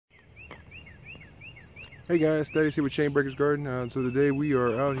Hey guys, Thaddeus here with Chainbreaker's Garden. So today we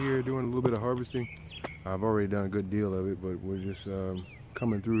are out here doing a little bit of harvesting. I've already done a good deal of it, but we're just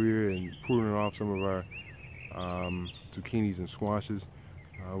coming through here and pruning off some of our zucchinis and squashes.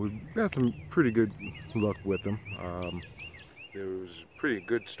 We've got some pretty good luck with them. There was a pretty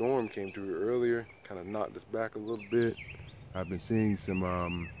good storm came through earlier, kind of knocked us back a little bit. I've been seeing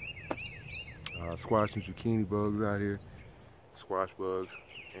some squash and zucchini bugs out here, squash bugs.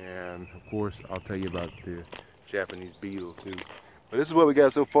 And of course, I'll tell you about the Japanese beetle too. But this is what we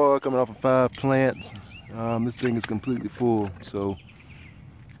got so far, coming off of 5 plants. This thing is completely full, so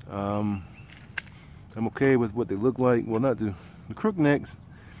I'm okay with what they look like. Well, not the crooknecks,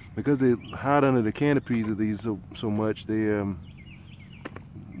 because they hide under the canopies of these so much. They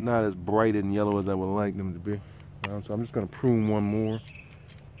not as bright and yellow as I would like them to be. So I'm just gonna prune one more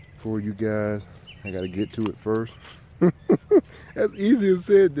for you guys. I gotta get to it first. That's easier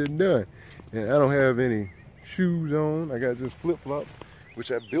said than done. And I don't have any shoes on. I got just flip-flops,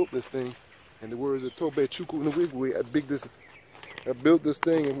 which I built this thing. In the words of Tobe Chukwu Nwigwe, I built this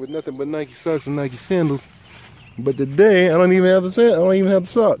thing with nothing but Nike socks and Nike sandals. But today I don't even have the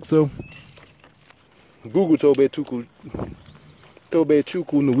socks. So Google Tobe Chukwu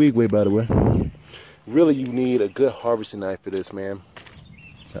Nwigwe, by the way. Really, you need a good harvesting knife for this, man.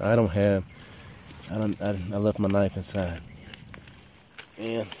 I left my knife inside.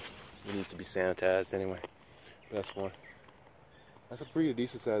 And it needs to be sanitized anyway. That's one. That's a pretty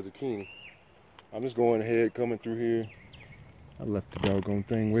decent sized zucchini. I'm just going ahead, coming through here. I left the doggone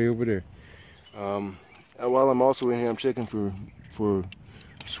thing way over there. And while I'm also in here, I'm checking for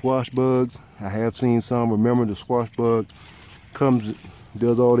squash bugs. I have seen some. Remember, the squash bug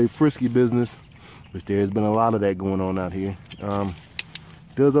does all their frisky business, which there's been a lot of that going on out here.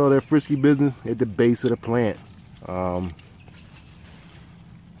 Does all that frisky business at the base of the plant.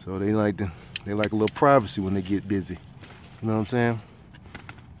 So they like a little privacy when they get busy. You know what I'm saying?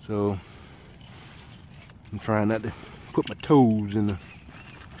 So I'm trying not to put my toes in the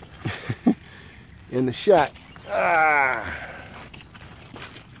in the shot.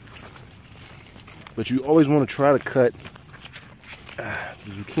 But you always want to try to cut the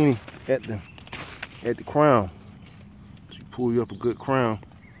zucchini at the crown. So you pull you up a good crown.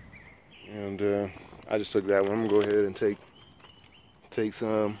 And I just took that one. I'm gonna go ahead and take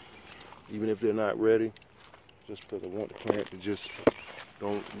some, even if they're not ready, just because I want the plant to just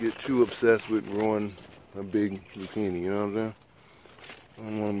don't get too obsessed with growing a big zucchini, you know what I'm saying? I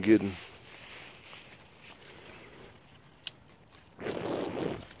don't want them getting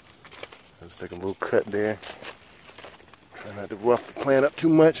let's take a little cut there. Try not to rough the plant up too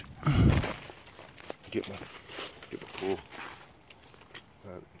much. Get my pull.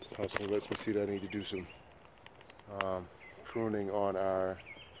 Also lets me see that I need to do some pruning on our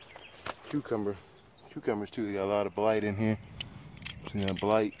cucumbers too. They got a lot of blight in here. See that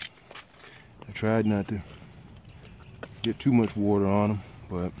blight? I tried not to get too much water on them,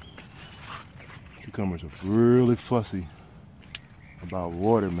 but cucumbers are really fussy about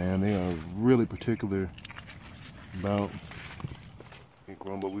water, man. They are really particular about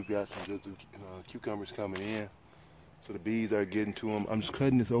growing, but we've got some good cucumbers coming in. So the bees are getting to them. I'm just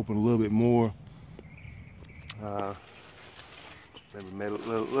cutting this open a little bit more. Maybe let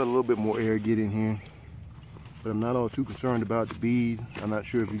a little bit more air get in here. But I'm not all too concerned about the bees. I'm not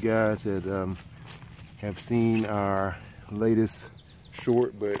sure if you guys have seen our latest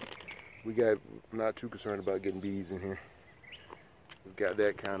short, but I'm not too concerned about getting bees in here. We've got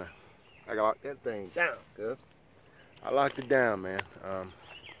that kind of, I locked that thing down, cuz. I locked it down, man.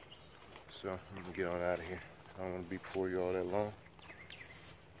 So I'm gonna get on out of here. I don't want to be before you all that long.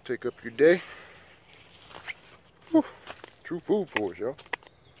 Take up your day. Whew. True food for us, y'all.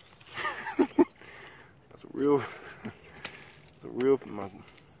 That's a real, my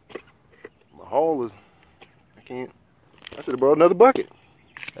haul is, I should have brought another bucket.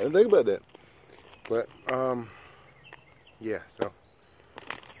 I didn't think about that. But, yeah, so.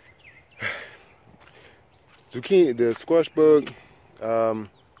 Zucchini, the squash bug, of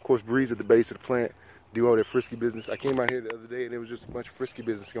course, breeds at the base of the plant. Do all their frisky business. I came out here the other day and there was just a bunch of frisky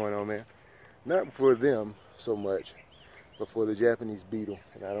business going on there. Not for them so much, but for the Japanese beetle.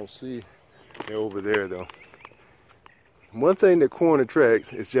 And I don't see they're over there though. One thing that corn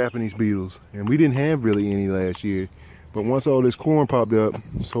attracts is Japanese beetles. And we didn't have really any last year. But once all this corn popped up,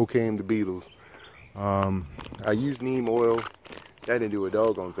 so came the beetles. I used neem oil. That didn't do a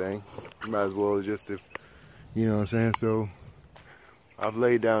doggone thing. You might as well just, you know what I'm saying? So I've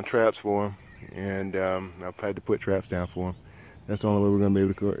laid down traps for them. And I've had to put traps down for them. That's the only way we're going to be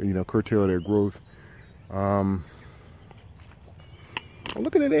able to, you know, curtail their growth. I'm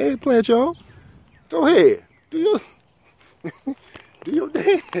looking at the eggplant, y'all. Go ahead. Do your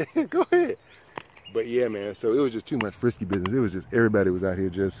dance. Go ahead. But yeah, man, so it was just too much frisky business. It was just everybody was out here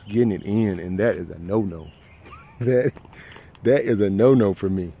just getting it in, and that is a no-no. That is a no-no for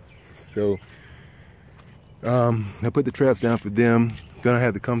me. So I put the traps down for them. Gonna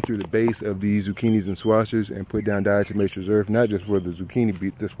have to come through the base of these zucchinis and squashes and put down diatomaceous reserve, not just for the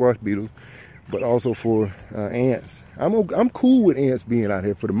the squash beetles, but also for ants. I'm cool with ants being out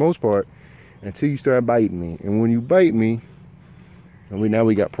here for the most part until you start biting me. And when you bite me, now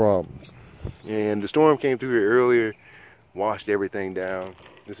we got problems. And the storm came through here earlier, washed everything down.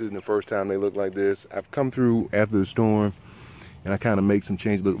 This isn't the first time they look like this. I've come through after the storm, and I kind of make some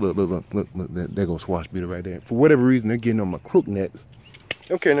changes. Look, there goes squash beetle right there. For whatever reason, they're getting on my crooknecks.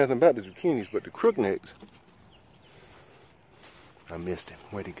 Don't care nothing about the zucchinis, but the crooknecks, I missed him.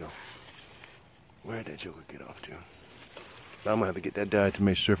 Where'd he go? Where'd that joker get off to? I'm gonna have to get that diet to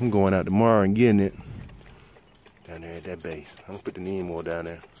make sure if I'm going out tomorrow and getting it down there at that base. I'm gonna put the neem oil down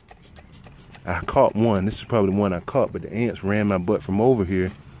there. I caught one. This is probably the one I caught, but the ants ran my butt from over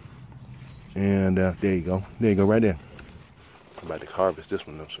here. And there you go. There you go, right there. I'm about to harvest this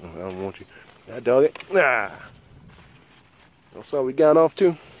one though, so I don't want you. That dog it. Ah. That's all we got off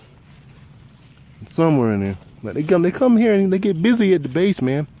to. Somewhere in there. But they come here and they get busy at the base,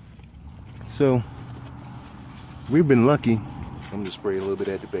 man. So we've been lucky. I'm just spraying a little bit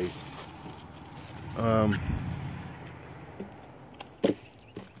at the base.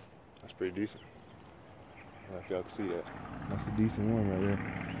 That's pretty decent. I don't know if y'all can see that. That's a decent one right there.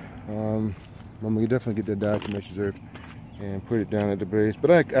 I'm gonna definitely get that diatomaceous reserve and put it down at the base.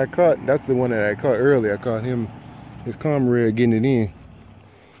 But I caught, that's the one that I caught earlier. I caught him, his comrade getting it in,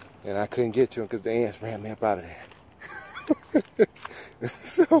 and I couldn't get to him because the ants ran me up out of there.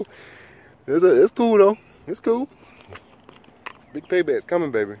 So it's cool though. It's cool. Big payback's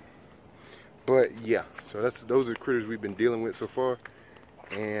coming, baby. But yeah, so those are the critters we've been dealing with so far.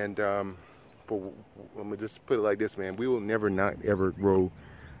 And I'm gonna just put it like this, man. We will never not ever grow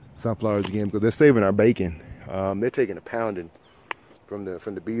sunflowers again because they're saving our bacon. They're taking a pounding from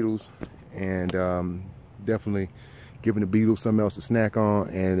the beetles, and definitely giving the beetles something else to snack on.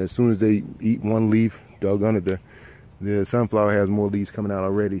 And as soon as they eat one leaf, doggone it, the sunflower has more leaves coming out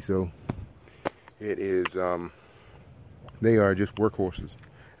already. So it is, they are just workhorses.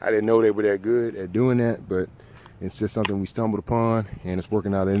 I didn't know they were that good at doing that, but it's just something we stumbled upon, and it's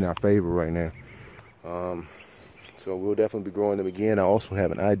working out in our favor right now. So we'll definitely be growing them again. I also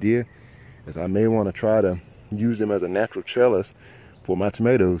have an idea, as I may want to try to use them as a natural trellis for my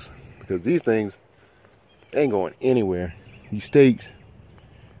tomatoes, because these things ain't going anywhere. These stakes,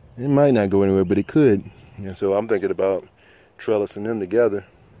 it might not go anywhere, but it could. And so I'm thinking about trellising them together.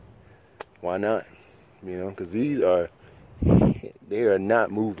 Why not? You know, because they are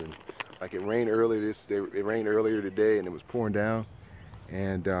not moving. Like it rained earlier it rained earlier today, and it was pouring down,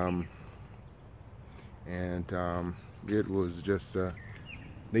 and it was just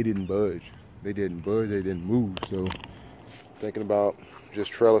they didn't budge. They didn't budge. They didn't move. So thinking about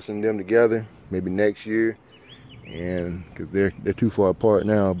just trellising them together, maybe next year, and because they're too far apart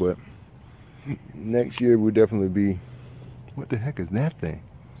now, but next year we'll definitely be. What the heck is that thing?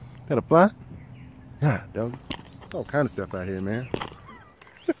 Is that a fly? Yeah, dog. All kind of stuff out here, man.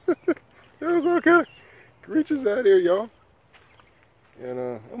 There's all kind of creatures out here, y'all. And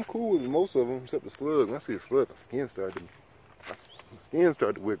I'm cool with most of them, except the slug. When I see a slug, my skin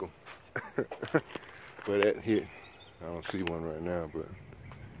started to wiggle. But at here, I don't see one right now. But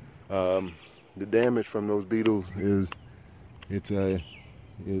the damage from those beetles is it's a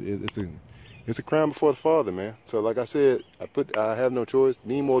crime before the Father, man. So like I said, I have no choice.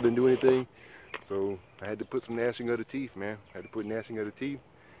 Neem oil didn't do anything, so I had to put some gnashing of the teeth, man. I had to put gnashing of the teeth.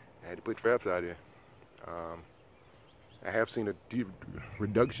 I had to put traps out there. I have seen a deep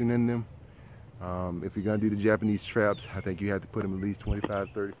reduction in them. If you're gonna do the Japanese traps, I think you have to put them at least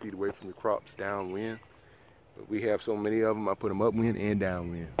 25, 30 feet away from the crops downwind. But we have so many of them, I put them upwind and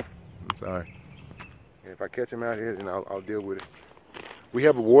downwind. I'm sorry. And if I catch them out here, then I'll deal with it. We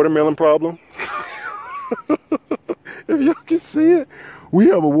have a watermelon problem. If y'all can see it, we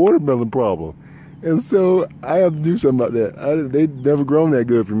have a watermelon problem. And so I have to do something about that. They've never grown that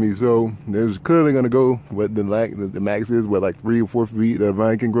good for me. So there's clearly going to go what the max is, what, like 3 or 4 feet that a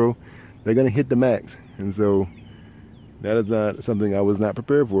vine can grow. They're going to hit the max. And so that is not something I was not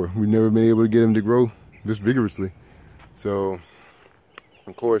prepared for. We've never been able to get them to grow this vigorously. So,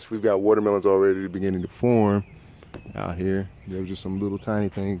 of course, we've got watermelons already beginning to form out here. There were just some little tiny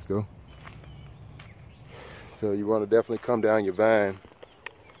things though. So you want to definitely come down your vine.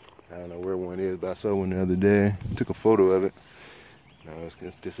 I don't know where one is, but I saw one the other day. I took a photo of it. No,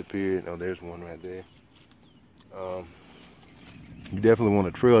 it's disappeared. Oh, there's one right there. You definitely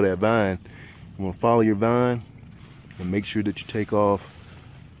want to trail that vine. You want to follow your vine and make sure that you take off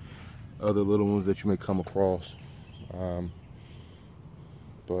other little ones that you may come across.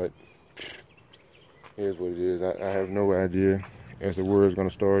 But here's what it is. I have no idea as to where it's going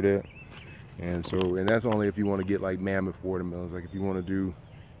to start at. And that's only if you want to get like mammoth watermelons. Like if you want to do,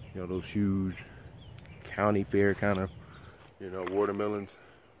 you know, those huge county fair kind of, you know, watermelons.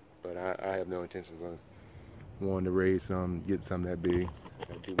 But I have no intentions on wanting to raise some, get some that big.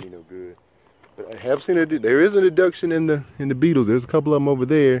 That do me no good. But I have seen there is a reduction in the beetles. There's a couple of them over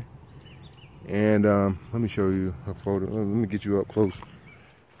there. And let me show you a photo. Let me get you up close.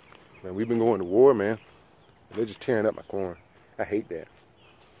 Man, we've been going to war, man. They're just tearing up my corn. I hate that.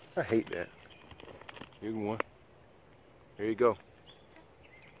 I hate that. Here's one. There you go.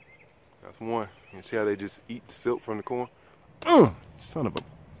 That's one. You see how they just eat the silk from the corn? Son of a...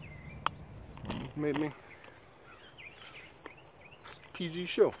 Made me... PG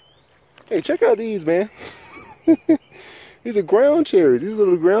show. Hey, check out these, man. These are ground cherries. These are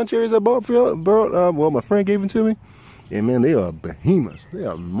the ground cherries I bought for y'all. Well, my friend gave them to me. And man, they are behemoths. They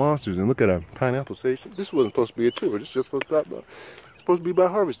are monsters. And look at our pineapple sage. This wasn't supposed to be a tour. This is just supposed to be by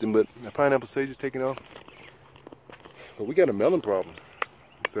harvesting, but the pineapple sage is taking off. But we got a melon problem.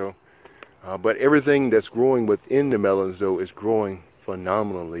 So, but everything that's growing within the melons, though, is growing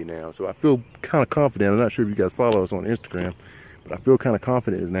phenomenally now. So I feel kind of confident. I'm not sure if you guys follow us on Instagram, but I feel kind of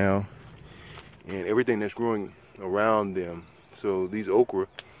confident now in everything that's growing around them. So these okra,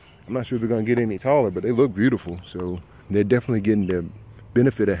 I'm not sure if they're going to get any taller, but they look beautiful. So they're definitely getting the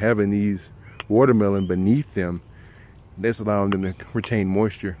benefit of having these watermelon beneath them. That's allowing them to retain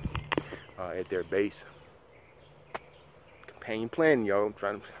moisture at their base. Companion planting, y'all. I'm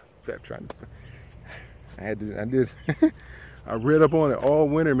trying to. I read up on it all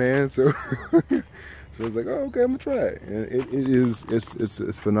winter, man. So, so I was like, oh, okay, I'm gonna try it. And it's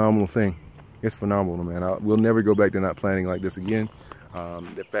a phenomenal thing. It's phenomenal, man. We'll never go back to not planting like this again.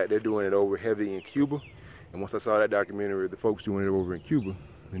 The fact they're doing it over heavy in Cuba, and once I saw that documentary of the folks doing it over in Cuba,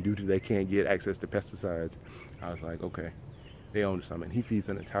 and due to they can't get access to pesticides, I was like, okay, they own something. He feeds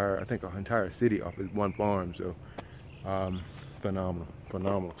an entire city off his one farm. So phenomenal.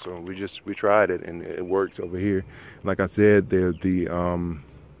 So we tried it, and it works over here. Like I said, the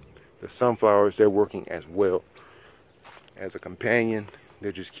sunflowers, they're working as well as a companion.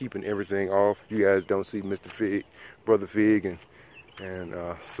 They're just keeping everything off. You guys don't see Mr. Fig, Brother Fig, and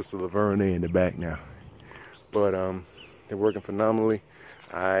Sister Laverne in the back now. But they're working phenomenally.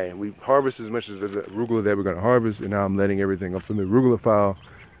 We harvest as much as the arugula that we're going to harvest, and now I'm letting everything up from the arugula file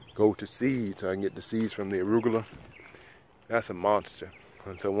go to seed, so I can get the seeds from the arugula. That's a monster.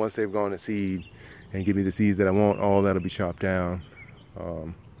 And so once they've gone to seed and give me the seeds that I want, all that'll be chopped down,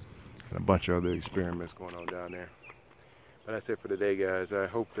 and a bunch of other experiments going on down there. But that's it for today, guys. I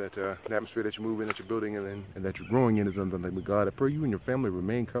hope that the atmosphere that you move in, that you're building in, and that you're growing in is something like with God. I pray you and your family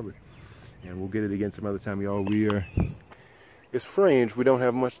remain covered. And we'll get it again some other time, y'all. It's strange. We don't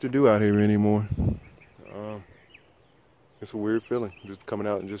have much to do out here anymore. It's a weird feeling, just coming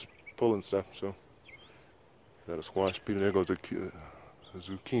out and just pulling stuff. So, got a squash beetle. There goes a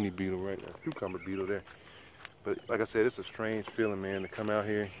zucchini beetle right there. Cucumber beetle there. But like I said, it's a strange feeling, man, to come out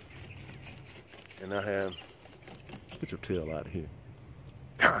here and not have... Get your tail out of here.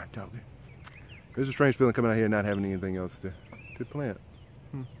 It's a strange feeling coming out here and not having anything else to plant.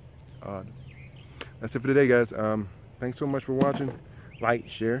 Odd. That's it for today, guys. Thanks so much for watching. Like,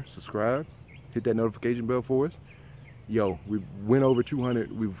 share, subscribe. Hit that notification bell for us. Yo, we went over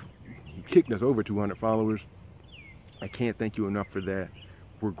 200. We've kicked us over 200 followers. I can't thank you enough for that.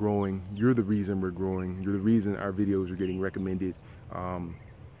 We're growing. You're the reason we're growing. You're the reason our videos are getting recommended.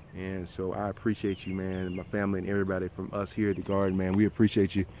 And so I appreciate you, man, and my family and everybody from us here at the garden, man. We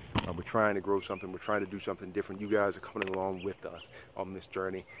appreciate you. We're trying to grow something. We're trying to do something different. You guys are coming along with us on this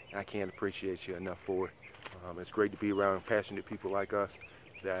journey, and I can't appreciate you enough for it. It's great to be around passionate people like us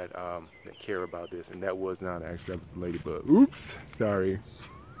that care about this. And that was not actually, that was a ladybug. Oops, sorry.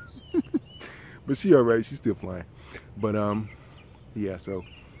 But she all right. She's still flying. But yeah. So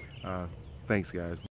thanks, guys.